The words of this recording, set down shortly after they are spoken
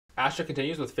ASTRA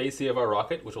continues with Phase C of our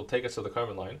rocket, which will take us to the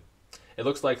Karman Line. It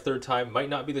looks like third time might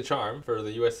not be the charm for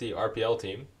the USCRPL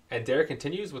team, and DARE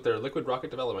continues with their liquid rocket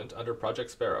development under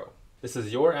Project Sparrow. This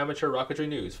is your amateur rocketry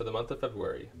news for the month of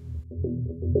February.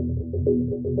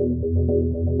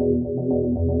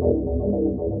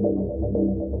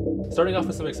 Starting off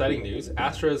with some exciting news,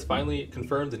 ASTRA has finally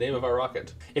confirmed the name of our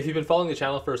rocket. If you've been following the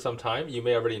channel for some time, you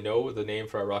may already know the name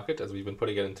for our rocket, as we've been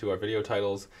putting it into our video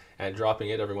titles and dropping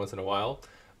it every once in a while.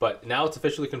 But now it's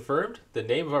officially confirmed. The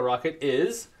name of our rocket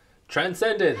is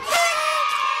Transcendence!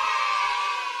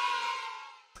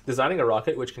 Designing a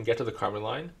rocket which can get to the Karman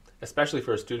Line, especially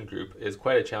for a student group, is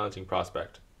quite a challenging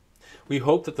prospect. We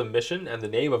hope that the mission and the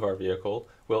name of our vehicle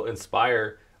will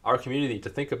inspire our community to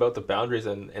think about the boundaries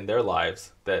in their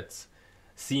lives that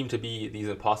seem to be these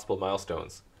impossible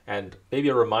milestones, and maybe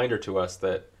a reminder to us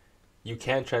that you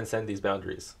can transcend these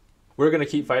boundaries. We're going to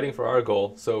keep fighting for our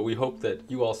goal, so we hope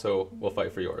that you also will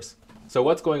fight for yours. So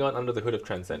what's going on under the hood of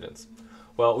Transcendence?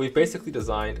 Well, we've basically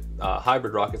designed a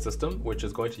hybrid rocket system which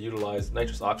is going to utilize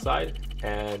nitrous oxide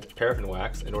and paraffin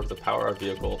wax in order to power our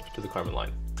vehicle to the Karman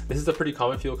Line. This is a pretty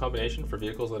common fuel combination for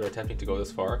vehicles that are attempting to go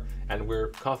this far, and we're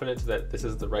confident that this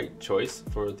is the right choice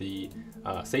for the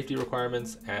safety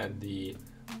requirements and the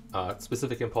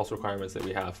specific impulse requirements that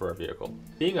we have for our vehicle.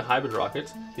 Being a hybrid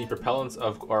rocket, the propellants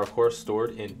are of course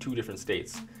stored in two different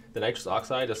states. The nitrous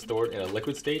oxide is stored in a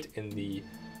liquid state in the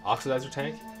oxidizer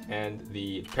tank, and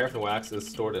the paraffin wax is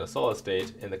stored in a solid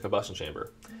state in the combustion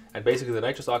chamber. And basically the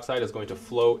nitrous oxide is going to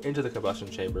flow into the combustion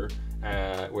chamber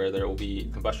where there will be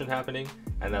combustion happening,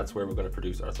 and that's where we're going to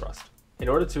produce our thrust. In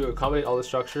order to accommodate all this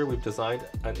structure, we've designed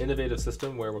an innovative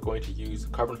system where we're going to use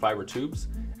carbon fiber tubes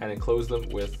and enclose them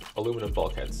with aluminum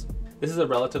bulkheads. This is a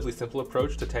relatively simple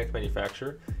approach to tank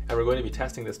manufacture, and we're going to be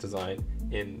testing this design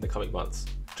in the coming months.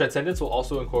 Transcendence will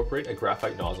also incorporate a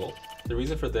graphite nozzle. The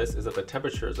reason for this is that the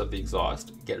temperatures of the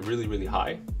exhaust get really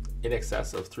high, in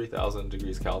excess of 3000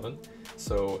 degrees Kelvin,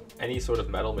 so any sort of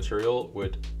metal material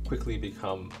would quickly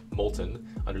become molten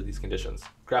under these conditions.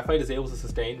 Graphite is able to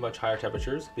sustain much higher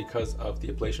temperatures because of the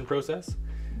ablation process.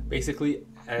 Basically,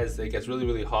 as it gets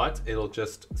really hot, it'll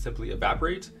just simply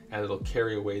evaporate and it'll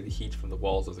carry away the heat from the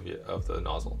walls of the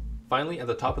nozzle. Finally, at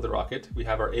the top of the rocket, we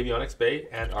have our avionics bay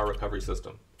and our recovery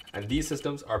system. And these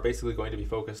systems are basically going to be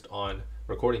focused on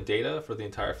recording data for the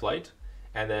entire flight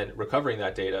and then recovering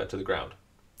that data to the ground.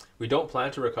 We don't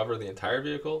plan to recover the entire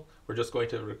vehicle, we're just going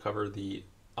to recover the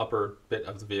upper bit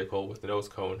of the vehicle with the nose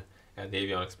cone and the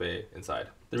avionics bay inside.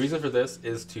 The reason for this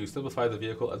is to simplify the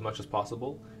vehicle as much as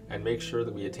possible and make sure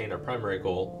that we attain our primary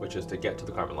goal, which is to get to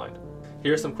the Karman Line.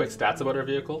 Here are some quick stats about our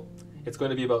vehicle. It's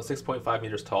going to be about 6.5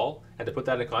 meters tall, and to put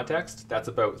that in context, that's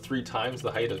about 3 times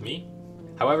the height of me.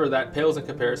 However, that pales in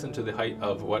comparison to the height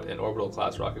of what an orbital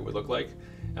class rocket would look like.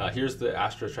 Here's the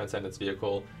ASTRA Transcendence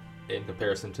vehicle in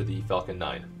comparison to the Falcon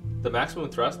 9. The maximum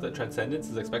thrust that Transcendence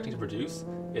is expecting to produce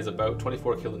is about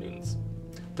 24 kilonewtons.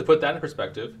 To put that in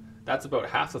perspective, that's about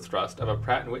half the thrust of a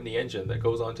Pratt & Whitney engine that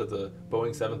goes onto the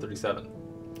Boeing 737.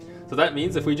 So that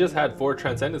means if we just had 4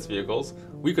 Transcendence vehicles,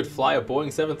 we could fly a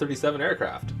Boeing 737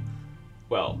 aircraft.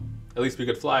 Well, at least we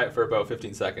could fly it for about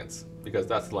 15 seconds, because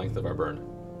that's the length of our burn.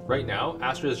 Right now,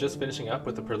 ASTRA is just finishing up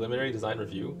with the preliminary design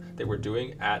review that we're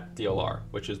doing at DLR,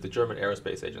 which is the German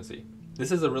Aerospace Agency.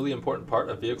 This is a really important part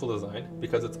of vehicle design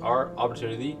because it's our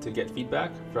opportunity to get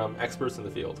feedback from experts in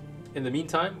the field. In the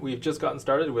meantime, we've just gotten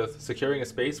started with securing a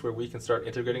space where we can start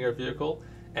integrating our vehicle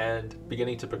and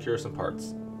beginning to procure some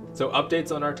parts. So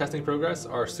updates on our testing progress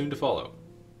are soon to follow.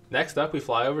 Next up, we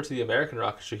fly over to the American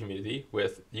rocketry community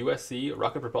with USC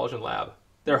Rocket Propulsion Lab.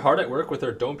 They're hard at work with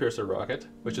their Dome Piercer rocket,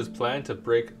 which is planned to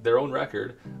break their own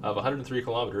record of 103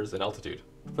 kilometers in altitude.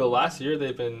 For the last year,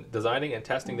 they've been designing and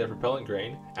testing their propellant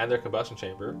grain and their combustion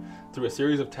chamber through a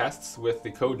series of tests with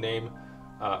the code name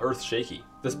Earthshakiiiest.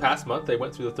 This past month, they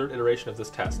went through the 3rd iteration of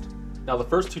this test. Now, the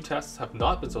first 2 tests have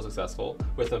not been so successful,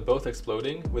 with them both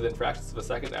exploding within fractions of a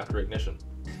second after ignition.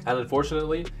 And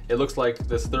unfortunately, it looks like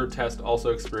this 3rd test also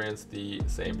experienced the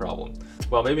same problem.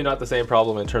 Well, maybe not the same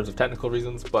problem in terms of technical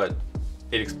reasons, but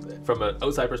from an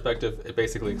outside perspective, it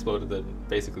basically exploded in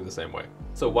basically the same way.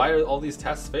 So why are all these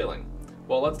tests failing?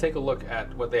 Well, let's take a look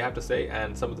at what they have to say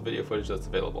and some of the video footage that's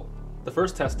available. The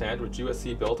first test stand, which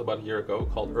USC built about a year ago,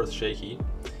 called Earthshakiiiest,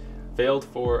 failed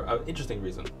for an interesting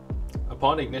reason.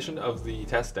 Upon ignition of the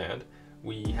test stand,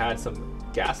 we had some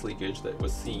gas leakage that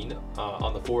was seen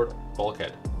on the forward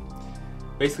bulkhead.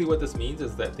 Basically what this means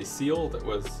is that the seal that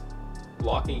was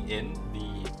locking in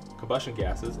the combustion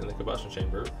gases in the combustion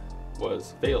chamber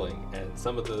was failing, and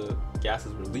some of the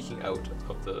gases were leaking out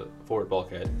of the forward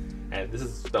bulkhead. And this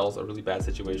spells a really bad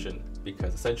situation,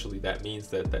 because essentially that means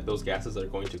that those gases are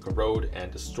going to corrode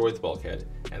and destroy the bulkhead,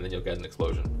 and then you'll get an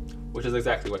explosion, which is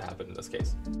exactly what happened in this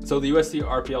case. So the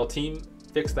USCRPL team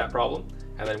fixed that problem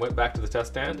and then went back to the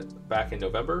test stand back in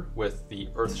November with the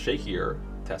Earthshakiiest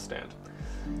Test stand.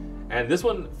 And this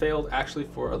one failed actually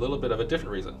for a little bit of a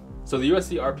different reason. So the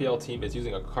USCRPL team is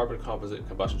using a carbon composite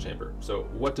combustion chamber. So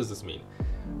what does this mean?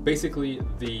 Basically,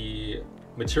 the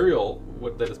material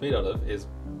that it's made out of is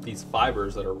these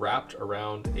fibers that are wrapped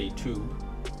around a tube,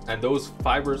 and those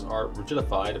fibers are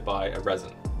rigidified by a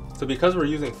resin. So because we're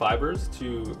using fibers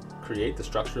to create the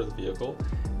structure of the vehicle,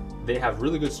 they have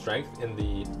really good strength in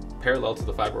the parallel to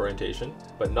the fiber orientation,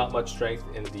 but not much strength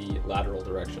in the lateral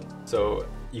direction. So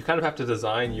you kind of have to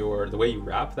design the way you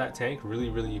wrap that tank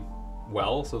really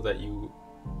well, so that you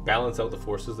balance out the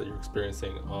forces that you're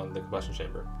experiencing on the combustion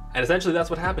chamber. And essentially that's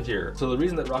what happened here. So the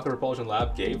reason that Rocket Propulsion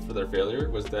Lab gave for their failure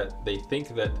was that they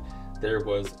think that there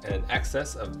was an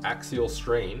excess of axial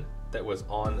strain that was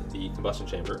on the combustion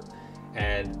chamber,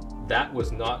 and that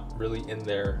was not really in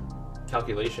their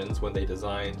calculations when they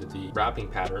designed the wrapping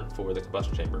pattern for the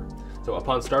combustion chamber. So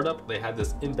upon startup, they had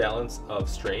this imbalance of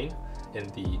strain in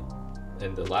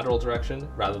the lateral direction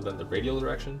rather than the radial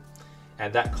direction,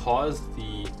 and that caused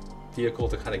the vehicle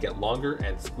to kind of get longer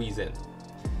and squeeze in.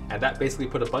 And that basically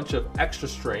put a bunch of extra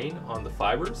strain on the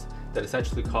fibers that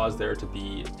essentially caused there to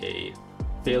be a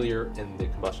failure in the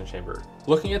combustion chamber.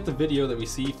 Looking at the video that we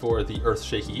see for the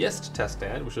Earthshakiiest Test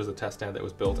stand, which was a test stand that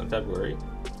was built in February,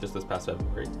 just this past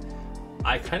February,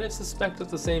 I kind of suspect that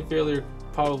the same failure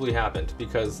probably happened,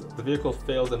 because the vehicle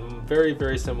failed in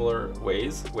very similar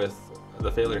ways, with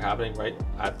the failure happening right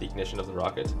at the ignition of the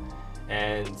rocket.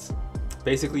 And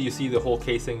basically you see the whole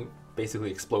casing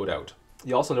basically explode out.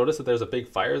 You also notice that there's a big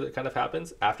fire that kind of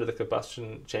happens after the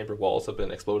combustion chamber walls have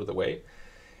been exploded away.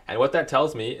 And what that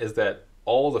tells me is that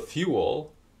all the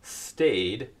fuel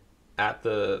stayed at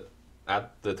the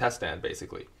test stand,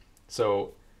 basically.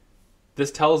 So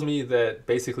this tells me that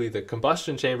basically the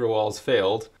combustion chamber walls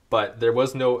failed, but there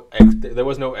was no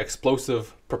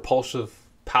explosive propulsive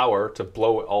power to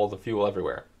blow all the fuel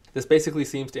everywhere. This basically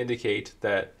seems to indicate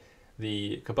that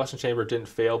the combustion chamber didn't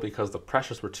fail because the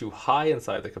pressures were too high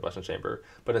inside the combustion chamber,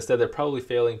 but instead they're probably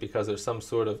failing because there's some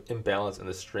sort of imbalance in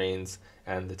the strains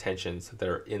and the tensions that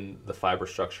are in the fiber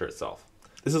structure itself.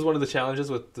 This is one of the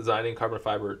challenges with designing carbon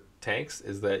fiber tanks,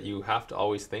 is that you have to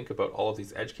always think about all of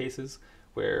these edge cases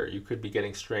where you could be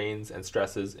getting strains and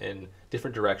stresses in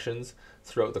different directions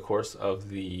throughout the course of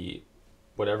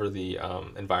whatever the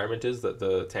environment is that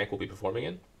the tank will be performing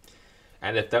in.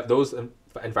 And if those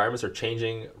environments are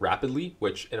changing rapidly,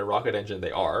 which in a rocket engine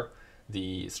they are,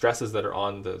 the stresses that are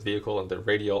on the vehicle and the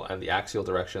radial and the axial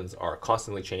directions are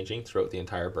constantly changing throughout the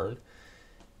entire burn.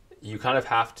 You kind of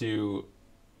have to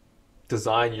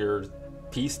design your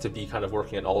piece to be kind of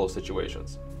working in all those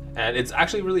situations. And it's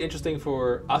actually really interesting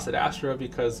for us at ASTRA,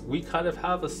 because we kind of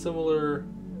have a similar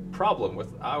problem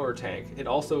with our tank. It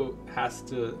also has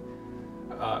to,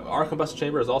 our combustion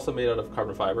chamber is also made out of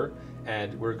carbon fiber,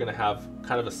 and we're going to have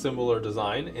kind of a similar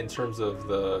design in terms of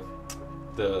the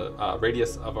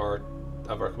radius of our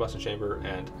combustion chamber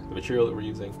and the material that we're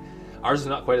using. Ours is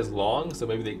not quite as long, so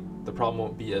maybe the problem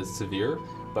won't be as severe,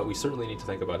 but we certainly need to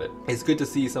think about it. It's good to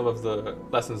see some of the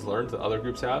lessons learned that other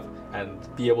groups have and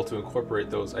be able to incorporate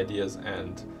those ideas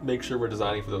and make sure we're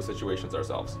designing for those situations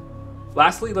ourselves.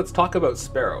 Lastly, let's talk about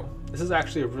Sparrow. This is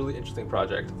actually a really interesting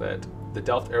project that the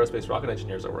Delft Aerospace rocket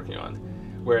engineers are working on,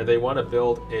 where they want to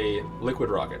build a liquid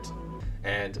rocket.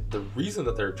 And the reason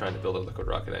that they're trying to build a liquid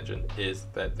rocket engine is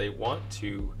that they want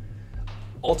to,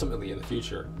 ultimately in the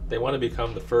future, they want to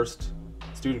become the first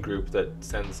student group that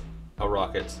sends a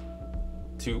rocket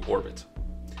to orbit.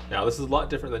 Now, this is a lot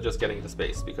different than just getting into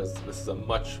space, because this is a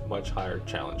much higher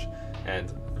challenge,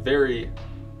 and very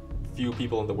few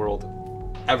people in the world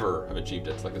ever have achieved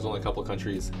it. Like, there's only a couple of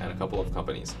countries and a couple of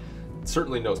companies,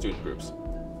 certainly no student groups.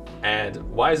 And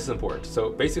why is this important?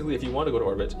 So basically, if you want to go to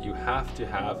orbit, you have to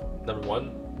have, number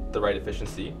one, the right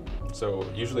efficiency. So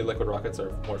usually liquid rockets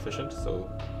are more efficient, so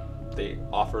they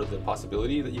offer the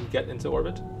possibility that you get into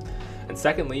orbit. And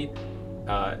secondly,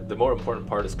 the more important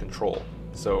part is control.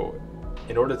 So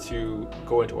in order to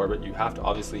go into orbit, you have to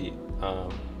obviously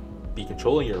be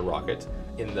controlling your rocket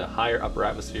in the higher upper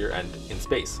atmosphere and in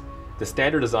space. The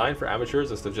standard design for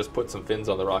amateurs is to just put some fins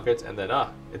on the rocket and then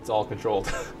it's all controlled.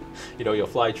 You know, you'll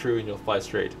fly true and you'll fly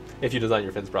straight if you design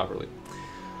your fins properly.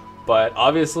 But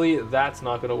obviously that's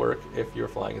not going to work if you're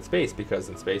flying in space, because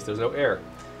in space there's no air.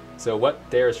 So what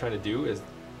DARE is trying to do is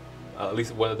at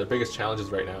least one of their biggest challenges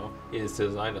right now, is to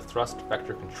design a thrust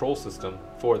vector control system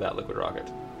for that liquid rocket.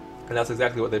 And that's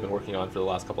exactly what they've been working on for the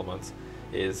last couple of months,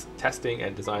 is testing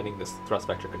and designing this thrust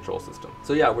vector control system.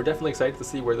 So yeah, we're definitely excited to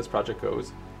see where this project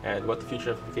goes and what the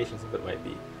future implications of it might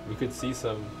be. We could see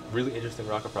some really interesting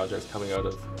rocket projects coming out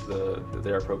of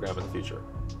their program in the future.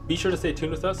 Be sure to stay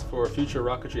tuned with us for future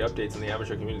rocketry updates in the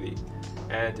amateur community.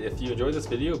 And if you enjoyed this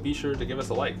video, be sure to give us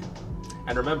a like.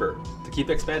 And remember to keep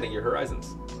expanding your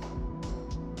horizons.